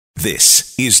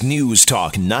This is News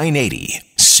Talk 980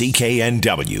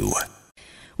 CKNW.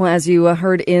 Well, as you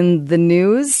heard in the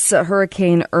news,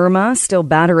 Hurricane Irma, still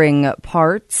battering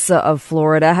parts of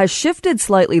Florida, has shifted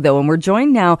slightly, though, and we're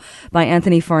joined now by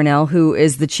Anthony Farnell, who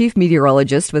is the chief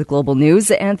meteorologist with Global News.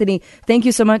 Anthony, thank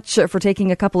you so much for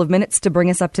taking a couple of minutes to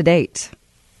bring us up to date.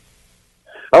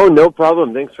 Oh, no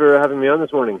problem. Thanks for having me on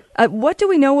this morning. What do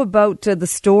we know about the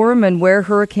storm and where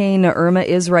Hurricane Irma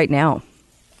is right now?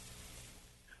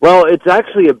 Well, it's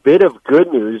actually a bit of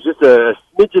good news, just a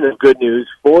smidgen of good news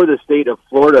for the state of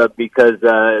Florida because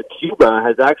Cuba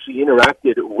has actually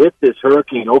interacted with this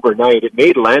hurricane overnight. It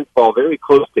made landfall very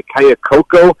close to Cayo,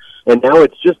 and now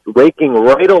it's just raking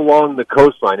right along the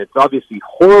coastline. It's obviously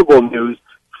horrible news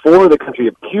for the country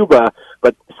of Cuba,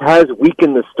 but this has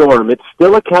weakened the storm. It's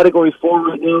still a Category 4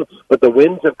 right now, but the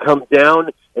winds have come down,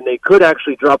 and they could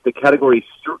actually drop the Category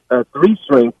 3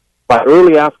 strength by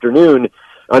early afternoon.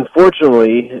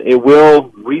 Unfortunately, it will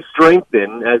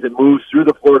re-strengthen as it moves through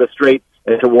the Florida Strait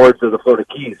and towards the Florida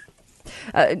Keys.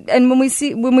 And when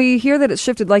we hear that it's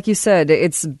shifted, like you said,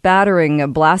 it's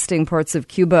blasting parts of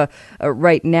Cuba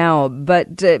right now.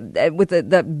 But with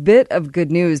that bit of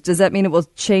good news, does that mean it will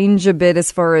change a bit as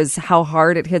far as how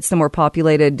hard it hits the more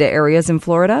populated areas in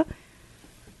Florida?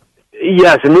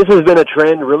 Yes, and this has been a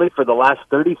trend really for the last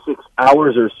 36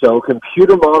 hours or so.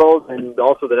 Computer models and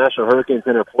also the National Hurricane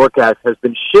Center forecast has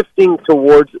been shifting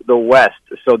towards the west.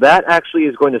 So that actually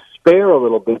is going to spare a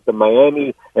little bit the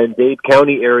Miami and Dade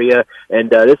County area.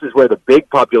 And this is where the big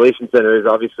population center is,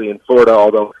 obviously in Florida,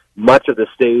 although much of the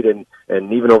state and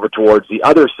even over towards the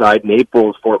other side,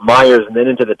 Naples, Fort Myers, and then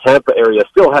into the Tampa area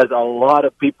still has a lot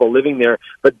of people living there.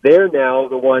 But they're now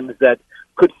the ones that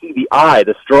could see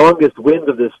the strongest winds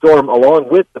of this storm, along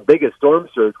with the biggest storm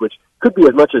surge, which could be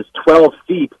as much as 12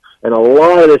 feet. And a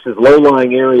lot of this is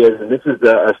low-lying areas, and this is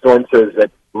a storm surge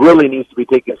that really needs to be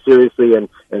taken seriously,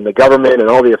 and the government and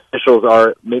all the officials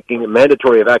are making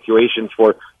mandatory evacuations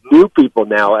for new people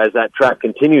now as that track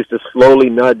continues to slowly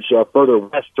nudge further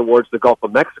west towards the Gulf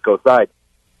of Mexico side.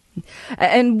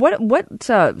 And what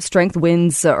strength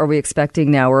winds are we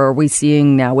expecting now, or are we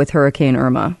seeing now with Hurricane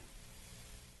Irma?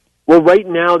 Well, right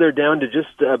now they're down to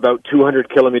just about 200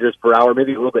 kilometers per hour,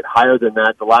 maybe a little bit higher than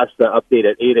that. The last update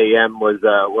at 8 a.m. was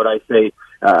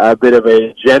a bit of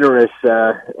a generous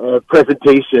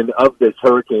presentation of this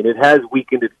hurricane. It has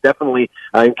weakened. It's definitely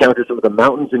encountered some of the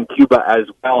mountains in Cuba as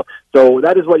well. So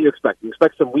that is what you expect. You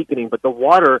expect some weakening, but the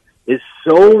water is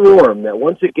so warm that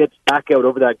once it gets back out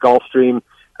over that Gulf Stream,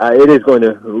 it is going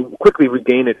to quickly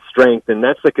regain its strength, and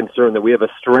that's the concern, that we have a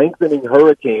strengthening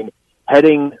hurricane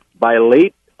heading by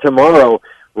late tomorrow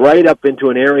right up into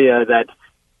an area that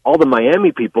all the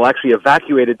Miami people actually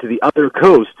evacuated to the other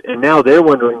coast, and now they're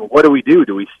wondering, what do we do?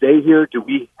 Do we stay here? Do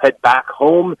we head back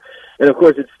home? And of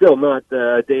course, it's still not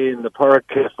a day in the park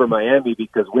for Miami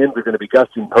because winds are going to be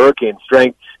gusting hurricane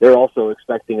strength. They're also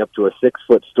expecting up to a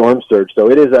 6-foot storm surge,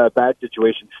 so it is a bad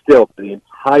situation still for the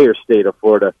entire state of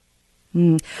Florida.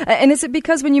 And is it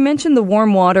because when you mentioned the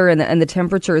warm water and the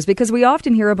temperatures, because we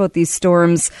often hear about these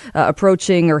storms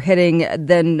approaching or hitting,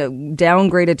 then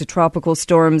downgraded to tropical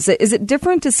storms, is it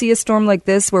different to see a storm like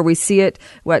this where we see it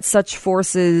at such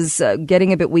forces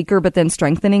getting a bit weaker but then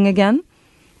strengthening again?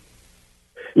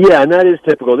 Yeah, and that is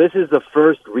typical. This is the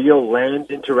first real land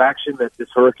interaction that this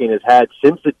hurricane has had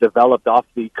since it developed off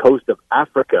the coast of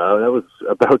Africa. That was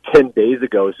about 10 days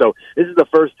ago. So this is the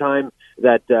first time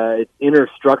that its inner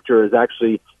structure is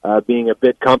actually being a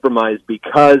bit compromised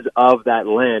because of that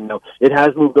land. Now, it has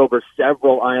moved over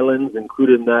several islands,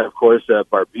 including that, of course,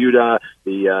 Barbuda,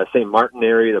 the St. Martin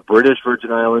area, the British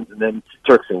Virgin Islands, and then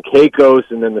Turks and Caicos,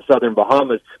 and then the southern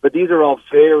Bahamas. But these are all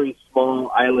very small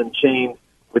island chains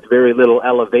with very little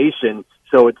elevation,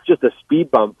 so it's just a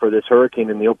speed bump for this hurricane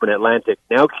in the open Atlantic.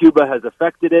 Now Cuba has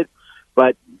affected it,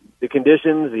 but the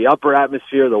conditions, the upper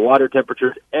atmosphere, the water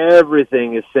temperatures,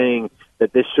 everything is saying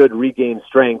that this should regain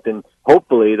strength, and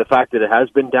hopefully the fact that it has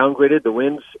been downgraded, the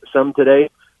winds, some today,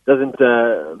 doesn't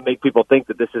make people think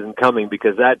that this isn't coming,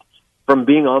 because that, from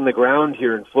being on the ground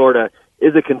here in Florida,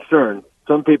 is a concern.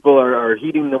 Some people are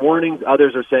heeding the warnings,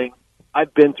 others are saying,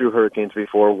 I've been through hurricanes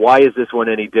before. Why is this one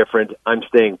any different? I'm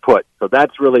staying put. So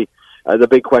that's really the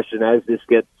big question as this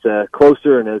gets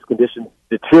closer and as conditions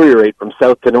deteriorate from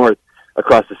south to north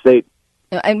across the state.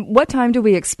 And what time do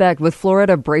we expect with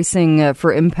Florida bracing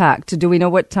for impact? Do we know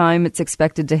what time it's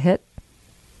expected to hit?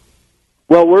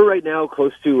 Well, we're right now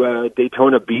close to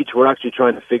Daytona Beach. We're actually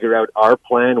trying to figure out our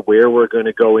plan, where we're going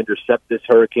to go intercept this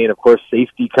hurricane. Of course,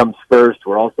 safety comes first.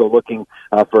 We're also looking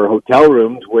for hotel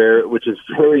rooms, which is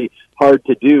very hard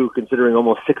to do considering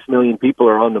almost 6 million people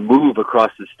are on the move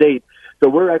across the state. So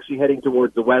we're actually heading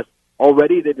towards the west,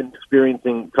 already they've been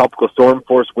experiencing tropical storm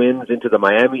force winds into the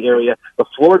Miami area. The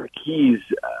Florida Keys,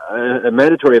 a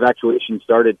mandatory evacuation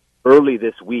started early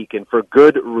this week, and for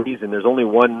good reason. There's only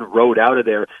one road out of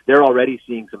there. They're already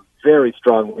seeing some very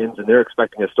strong winds, and they're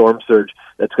expecting a storm surge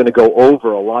that's going to go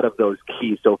over a lot of those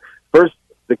keys. So first,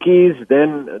 the Keys,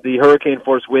 then the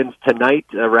hurricane-force winds tonight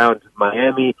around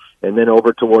Miami, and then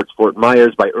over towards Fort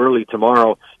Myers by early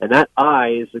tomorrow. And that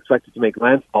eye is expected to make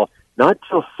landfall not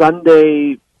till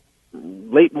Sunday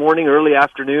late morning, early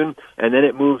afternoon, and then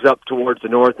it moves up towards the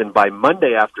north. And by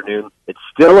Monday afternoon, it's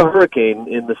still a hurricane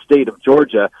in the state of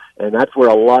Georgia, and that's where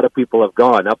a lot of people have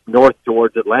gone, up north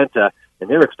towards Atlanta, and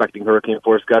they're expecting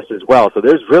hurricane-force gusts as well. So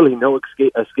there's really no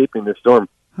escaping this storm.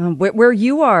 Where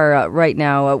you are right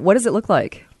now, what does it look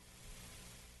like?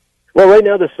 Well, right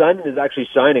now the sun is actually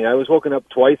shining. I was woken up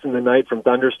twice in the night from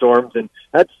thunderstorms, and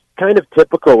that's kind of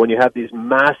typical when you have these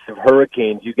massive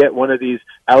hurricanes. You get one of these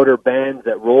outer bands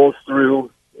that rolls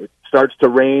through, it starts to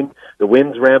rain, the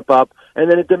winds ramp up, and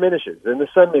then it diminishes, and the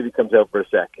sun maybe comes out for a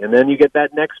sec. And then you get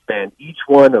that next band, each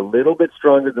one a little bit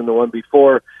stronger than the one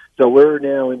before. So we're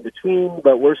now in between,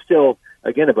 but we're still,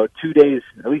 again, about 2 days,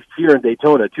 at least here in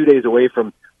Daytona, 2 days away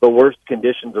from the worst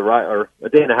conditions or a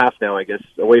day and a half now, I guess,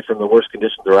 away from the worst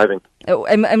conditions arriving. Oh,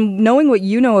 and knowing what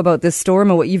you know about this storm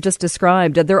and what you've just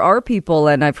described, there are people,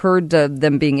 and I've heard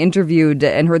them being interviewed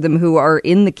and heard them who are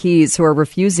in the Keys who are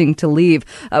refusing to leave.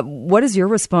 What is your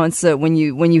response when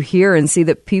you hear and see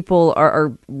that people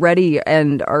are ready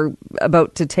and are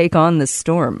about to take on this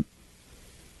storm?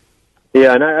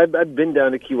 Yeah, and I've been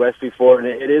down to Key West before, and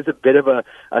it is a bit of a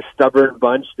stubborn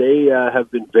bunch. They have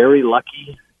been very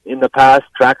lucky in the past.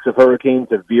 Tracks of hurricanes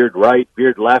have veered right,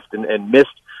 veered left, and missed,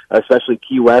 especially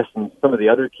Key West and some of the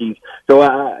other keys. So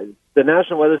the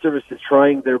National Weather Service is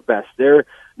trying their best. Their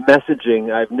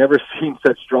messaging, I've never seen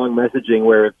such strong messaging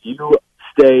where if you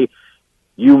stay,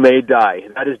 you may die.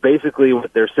 That is basically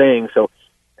what they're saying. So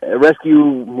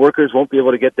rescue workers won't be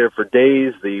able to get there for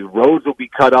days. The roads will be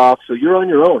cut off. So you're on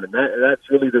your own, and that's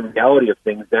really the reality of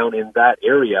things down in that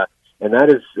area. And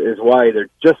that is why they're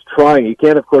just trying. You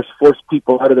can't, of course, force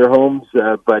people out of their homes,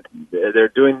 but they're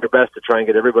doing their best to try and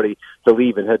get everybody to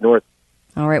leave and head north.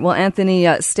 All right. Well, Anthony,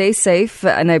 stay safe,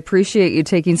 and I appreciate you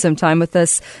taking some time with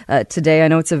us today. I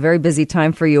know it's a very busy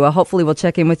time for you. Hopefully we'll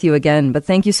check in with you again, but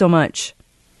thank you so much.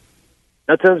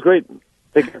 That sounds great.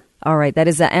 Take care. All right. That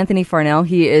is Anthony Farnell.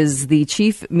 He is the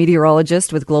chief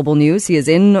meteorologist with Global News. He is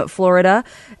in Florida,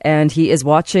 and he is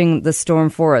watching the storm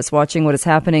for us, watching what is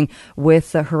happening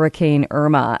with Hurricane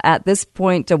Irma. At this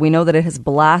point, we know that it has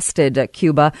blasted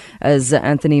Cuba, as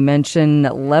Anthony mentioned,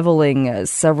 leveling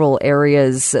several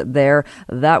areas there.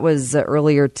 That was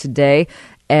earlier today.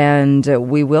 And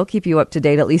we will keep you up to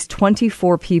date. At least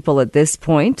 24 people at this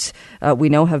point we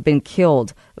know have been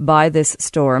killed by this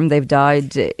storm. They've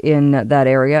died in that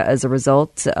area as a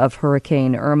result of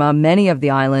Hurricane Irma. Many of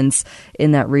the islands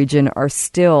in that region are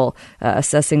still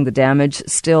assessing the damage,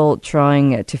 still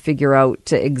trying to figure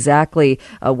out exactly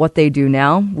what they do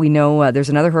now. We know there's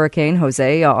another hurricane,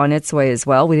 Jose, on its way as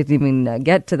well. We didn't even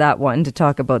get to that one to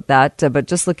talk about that. But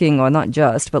just looking, well, not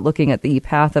just, but looking at the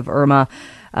path of Irma,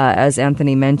 as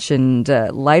Anthony mentioned,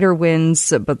 lighter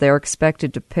winds, but they're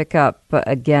expected to pick up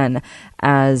again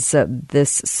as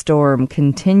this storm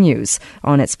continues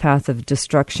on its path of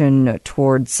destruction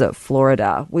towards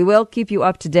Florida. We will keep you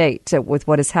up to date with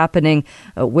what is happening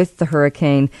with the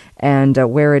hurricane and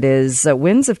where it is.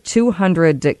 Winds of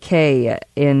 200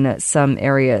 in some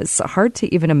areas. Hard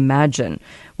to even imagine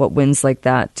what winds like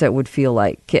that would feel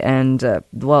like. And,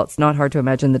 well, it's not hard to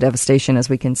imagine the devastation as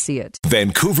we can see it.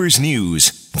 Vancouver's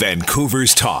News,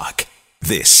 Vancouver's Talk.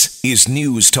 This is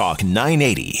News Talk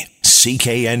 980,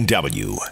 CKNW.